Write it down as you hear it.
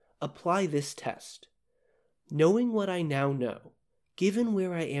apply this test. Knowing what I now know, given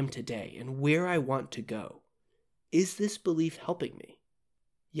where I am today and where I want to go, is this belief helping me?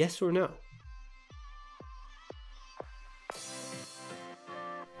 Yes or no?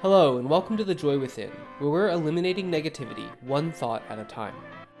 Hello, and welcome to The Joy Within, where we're eliminating negativity one thought at a time.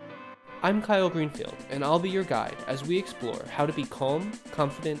 I'm Kyle Greenfield, and I'll be your guide as we explore how to be calm,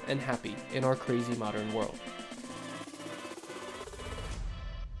 confident, and happy in our crazy modern world.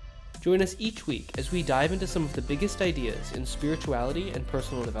 Join us each week as we dive into some of the biggest ideas in spirituality and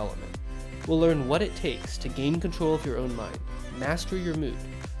personal development. We'll learn what it takes to gain control of your own mind, master your mood,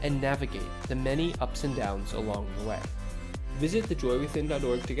 and navigate the many ups and downs along the way. Visit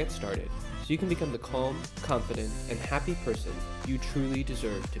thejoywithin.org to get started so you can become the calm, confident, and happy person you truly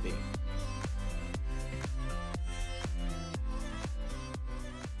deserve to be.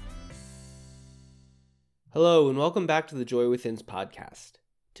 Hello, and welcome back to the Joy Within's podcast.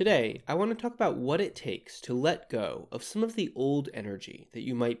 Today, I want to talk about what it takes to let go of some of the old energy that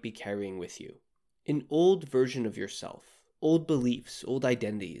you might be carrying with you. An old version of yourself, old beliefs, old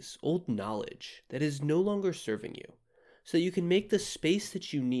identities, old knowledge that is no longer serving you, so that you can make the space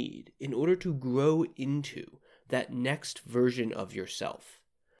that you need in order to grow into that next version of yourself.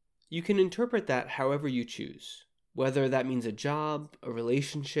 You can interpret that however you choose. Whether that means a job, a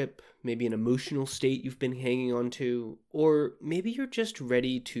relationship, maybe an emotional state you've been hanging on to, or maybe you're just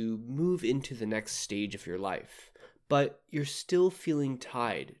ready to move into the next stage of your life, but you're still feeling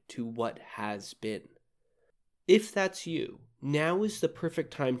tied to what has been. If that's you, now is the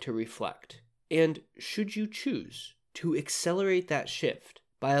perfect time to reflect, and should you choose to accelerate that shift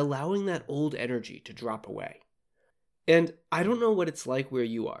by allowing that old energy to drop away. And I don't know what it's like where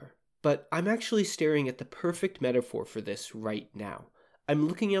you are, but I'm actually staring at the perfect metaphor for this right now. I'm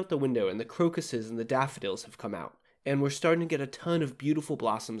looking out the window and the crocuses and the daffodils have come out, and we're starting to get a ton of beautiful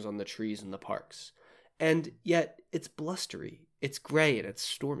blossoms on the trees in the parks. And yet, it's blustery, it's gray, and it's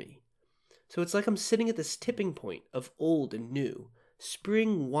stormy. So it's like I'm sitting at this tipping point of old and new.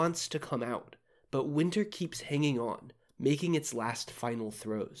 Spring wants to come out, but winter keeps hanging on, making its last final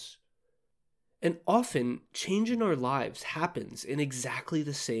throes. And often, change in our lives happens in exactly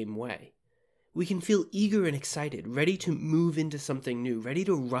the same way. We can feel eager and excited, ready to move into something new, ready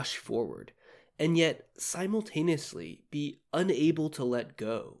to rush forward, and yet simultaneously be unable to let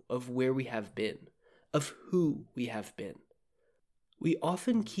go of where we have been, of who we have been. We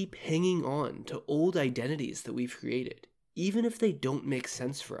often keep hanging on to old identities that we've created, even if they don't make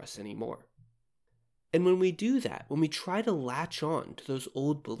sense for us anymore. And when we do that, when we try to latch on to those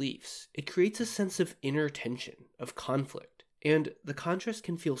old beliefs, it creates a sense of inner tension, of conflict, and the contrast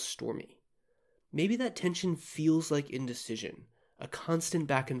can feel stormy. Maybe that tension feels like indecision, a constant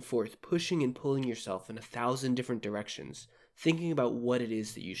back and forth, pushing and pulling yourself in 1,000 different directions, thinking about what it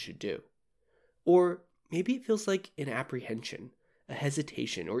is that you should do. Or maybe it feels like an apprehension, a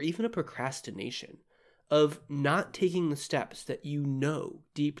hesitation, or even a procrastination of not taking the steps that you know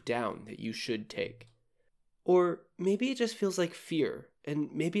deep down that you should take. Or maybe it just feels like fear, and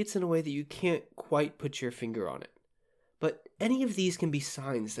maybe it's in a way that you can't quite put your finger on it. But any of these can be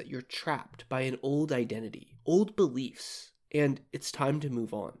signs that you're trapped by an old identity, old beliefs, and it's time to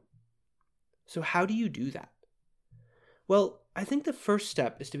move on. So how do you do that? Well, I think the first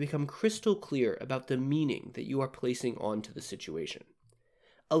step is to become crystal clear about the meaning that you are placing onto the situation.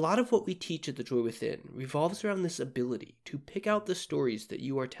 A lot of what we teach at The Joy Within revolves around this ability to pick out the stories that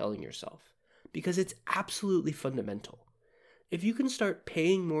you are telling yourself, because it's absolutely fundamental. If you can start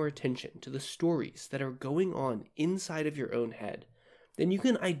paying more attention to the stories that are going on inside of your own head, then you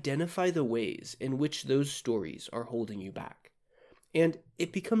can identify the ways in which those stories are holding you back. And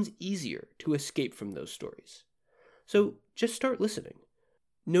it becomes easier to escape from those stories. So just start listening.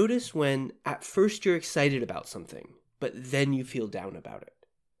 Notice when at first you're excited about something, but then you feel down about it.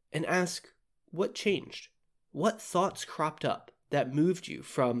 And ask, what changed? What thoughts cropped up that moved you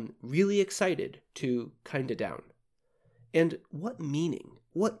from really excited to kinda down? And what meaning,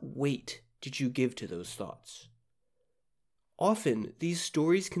 what weight did you give to those thoughts? Often, these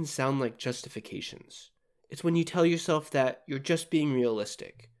stories can sound like justifications. It's when you tell yourself that you're just being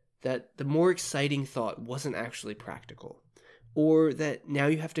realistic, that the more exciting thought wasn't actually practical, or that now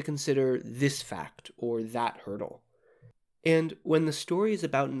you have to consider this fact or that hurdle. And when the story is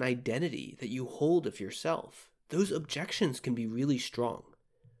about an identity that you hold of yourself, those objections can be really strong.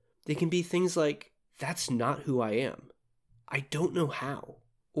 They can be things like, that's not who I am. I don't know how.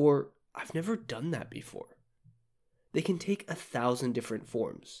 Or, I've never done that before. They can take 1,000 different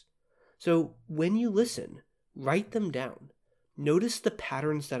forms. So when you listen, write them down. Notice the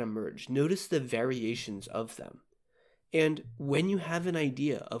patterns that emerge. Notice the variations of them. And when you have an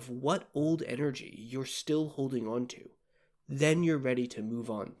idea of what old energy you're still holding on to, then you're ready to move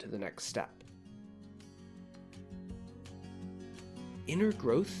on to the next step. Inner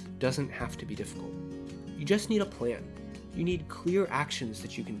growth doesn't have to be difficult. You just need a plan. You need clear actions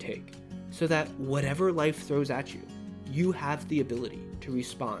that you can take so that whatever life throws at you, you have the ability to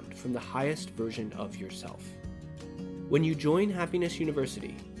respond from the highest version of yourself. When you join Happiness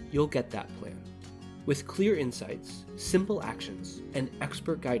University, you'll get that plan with clear insights, simple actions, and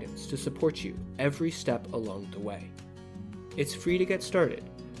expert guidance to support you every step along the way. It's free to get started,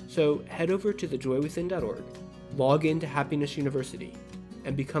 so head over to thejoywithin.org, log into Happiness University,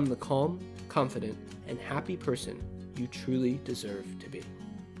 and become the calm, confident, and happy person you truly deserve to be.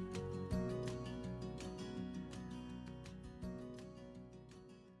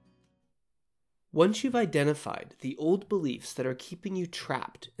 Once you've identified the old beliefs that are keeping you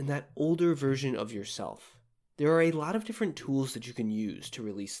trapped in that older version of yourself, there are a lot of different tools that you can use to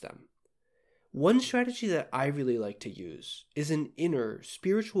release them. One strategy that I really like to use is an inner,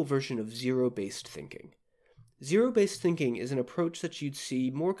 spiritual version of zero-based thinking. Zero-based thinking is an approach that you'd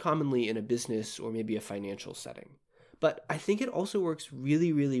see more commonly in a business or maybe a financial setting, but I think it also works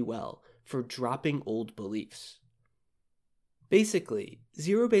really, really well for dropping old beliefs. Basically,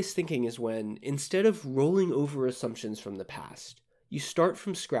 zero-based thinking is when, instead of rolling over assumptions from the past, you start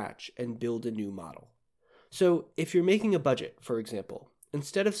from scratch and build a new model. So, if you're making a budget, for example,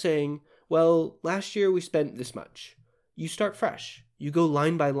 instead of saying, well, last year we spent this much, you start fresh. You go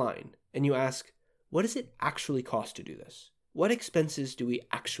line by line, and you ask, what does it actually cost to do this? What expenses do we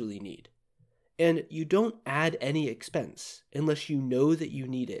actually need? And you don't add any expense unless you know that you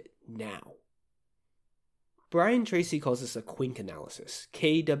need it now. Brian Tracy calls this a Kwink analysis,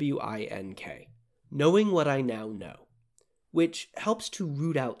 Kwink, knowing what I now know, which helps to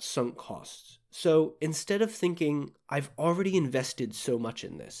root out sunk costs. So instead of thinking, I've already invested so much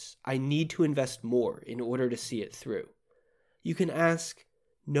in this, I need to invest more in order to see it through, you can ask,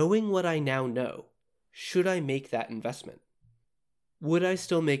 knowing what I now know, should I make that investment? Would I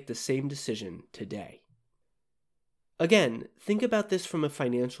still make the same decision today? Again, think about this from a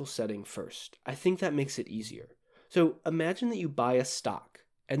financial setting first. I think that makes it easier. So imagine that you buy a stock,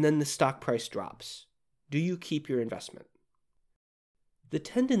 and then the stock price drops. Do you keep your investment? The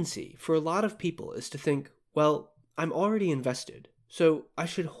tendency for a lot of people is to think, well, I'm already invested, so I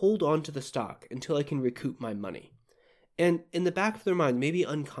should hold on to the stock until I can recoup my money. And in the back of their mind, maybe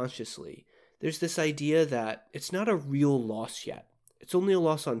unconsciously, there's this idea that it's not a real loss yet. It's only a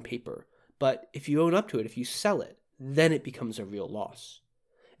loss on paper, but if you own up to it, if you sell it, then it becomes a real loss.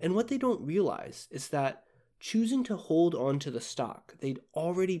 And what they don't realize is that choosing to hold on to the stock they'd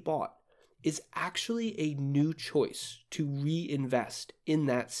already bought is actually a new choice to reinvest in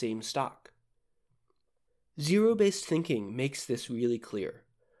that same stock. Zero-based thinking makes this really clear,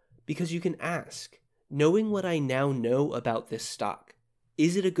 because you can ask, knowing what I now know about this stock,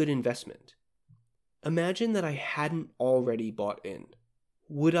 is it a good investment? Imagine that I hadn't already bought in.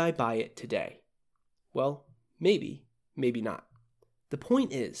 Would I buy it today? Well, maybe, maybe not. The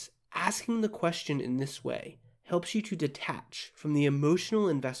point is, asking the question in this way helps you to detach from the emotional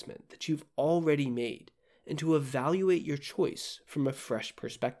investment that you've already made and to evaluate your choice from a fresh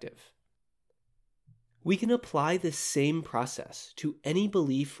perspective. We can apply this same process to any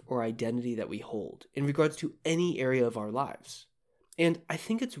belief or identity that we hold in regards to any area of our lives. And I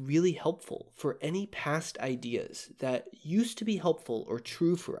think it's really helpful for any past ideas that used to be helpful or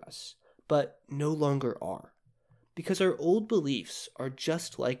true for us, but no longer are. Because our old beliefs are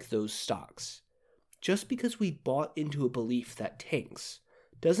just like those stocks. Just because we bought into a belief that tanks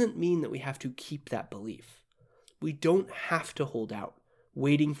doesn't mean that we have to keep that belief. We don't have to hold out,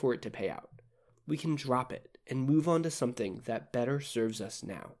 waiting for it to pay out. We can drop it and move on to something that better serves us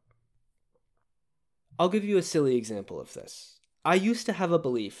now. I'll give you a silly example of this. I used to have a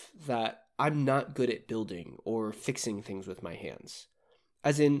belief that I'm not good at building or fixing things with my hands.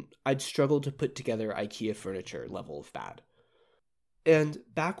 As in, I'd struggle to put together IKEA furniture level of bad. And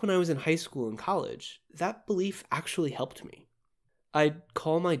back when I was in high school and college, that belief actually helped me. I'd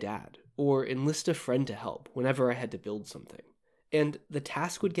call my dad or enlist a friend to help whenever I had to build something, and the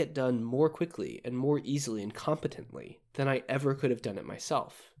task would get done more quickly and more easily and competently than I ever could have done it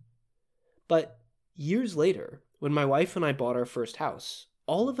myself. But years later, when my wife and I bought our first house,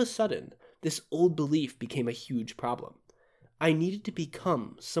 all of a sudden, this old belief became a huge problem. I needed to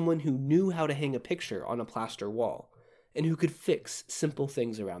become someone who knew how to hang a picture on a plaster wall and who could fix simple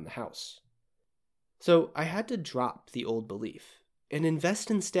things around the house. So I had to drop the old belief and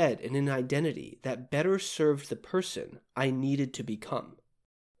invest instead in an identity that better served the person I needed to become.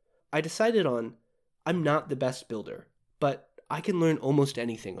 I decided on, I'm not the best builder, but I can learn almost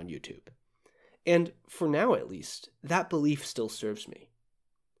anything on YouTube. And for now at least, that belief still serves me.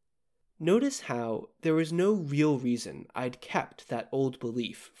 Notice how there was no real reason I'd kept that old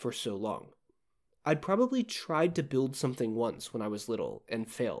belief for so long. I'd probably tried to build something once when I was little and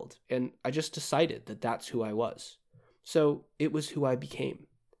failed, and I just decided that that's who I was. So it was who I became.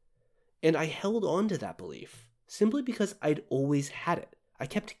 And I held on to that belief simply because I'd always had it. I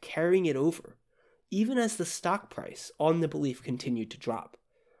kept carrying it over, even as the stock price on the belief continued to drop.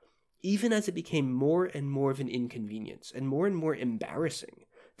 Even as it became more and more of an inconvenience and more embarrassing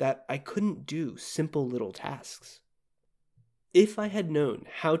that I couldn't do simple little tasks. If I had known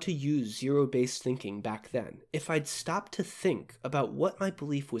how to use zero-based thinking back then, if I'd stopped to think about what my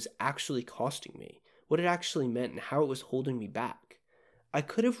belief was actually costing me, what it actually meant and how it was holding me back, I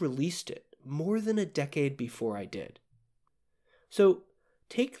could have released it more than a decade before I did. So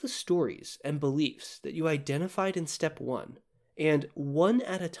take the stories and beliefs that you identified in step 1 and one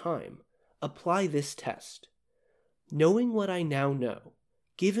at a time, apply this test. Knowing what I now know,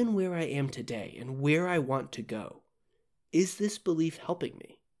 given where I am today and where I want to go, is this belief helping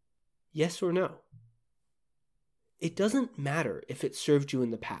me? Yes or no? It doesn't matter if it served you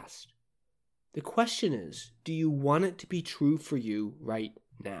in the past. The question is, do you want it to be true for you right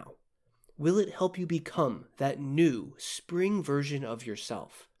now? Will it help you become that new spring version of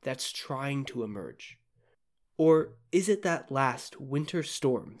yourself that's trying to emerge? Or is it that last winter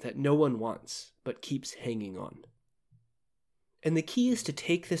storm that no one wants but keeps hanging on? And the key is to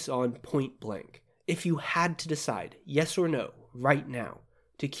take this on point blank. If you had to decide, yes or no, right now,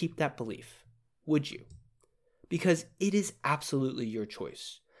 to keep that belief, would you? Because it is absolutely your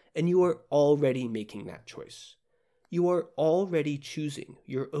choice, and you are already making that choice. You are already choosing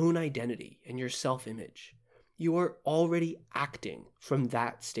your own identity and your self-image. You are already acting from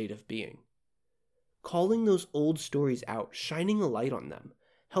that state of being. Calling those old stories out, shining a light on them,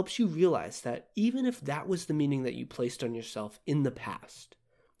 helps you realize that even if that was the meaning that you placed on yourself in the past,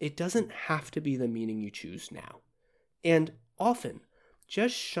 it doesn't have to be the meaning you choose now. And often,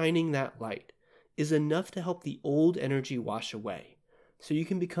 just shining that light is enough to help the old energy wash away, so you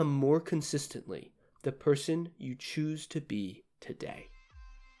can become more consistently the person you choose to be today.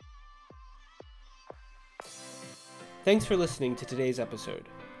 Thanks for listening to today's episode.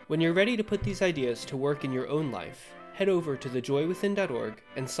 When you're ready to put these ideas to work in your own life, head over to thejoywithin.org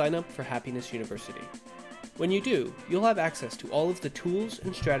and sign up for Happiness University. When you do, you'll have access to all of the tools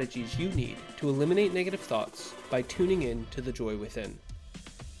and strategies you need to eliminate negative thoughts by tuning in to the Joy Within.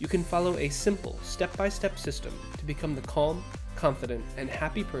 You can follow a simple, step-by-step system to become the calm, confident, and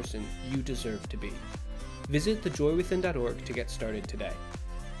happy person you deserve to be. Visit thejoywithin.org to get started today.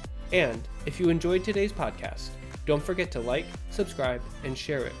 And if you enjoyed today's podcast, don't forget to like, subscribe, and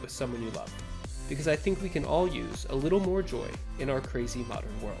share it with someone you love, because I think we can all use a little more joy in our crazy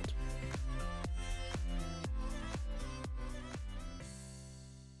modern world.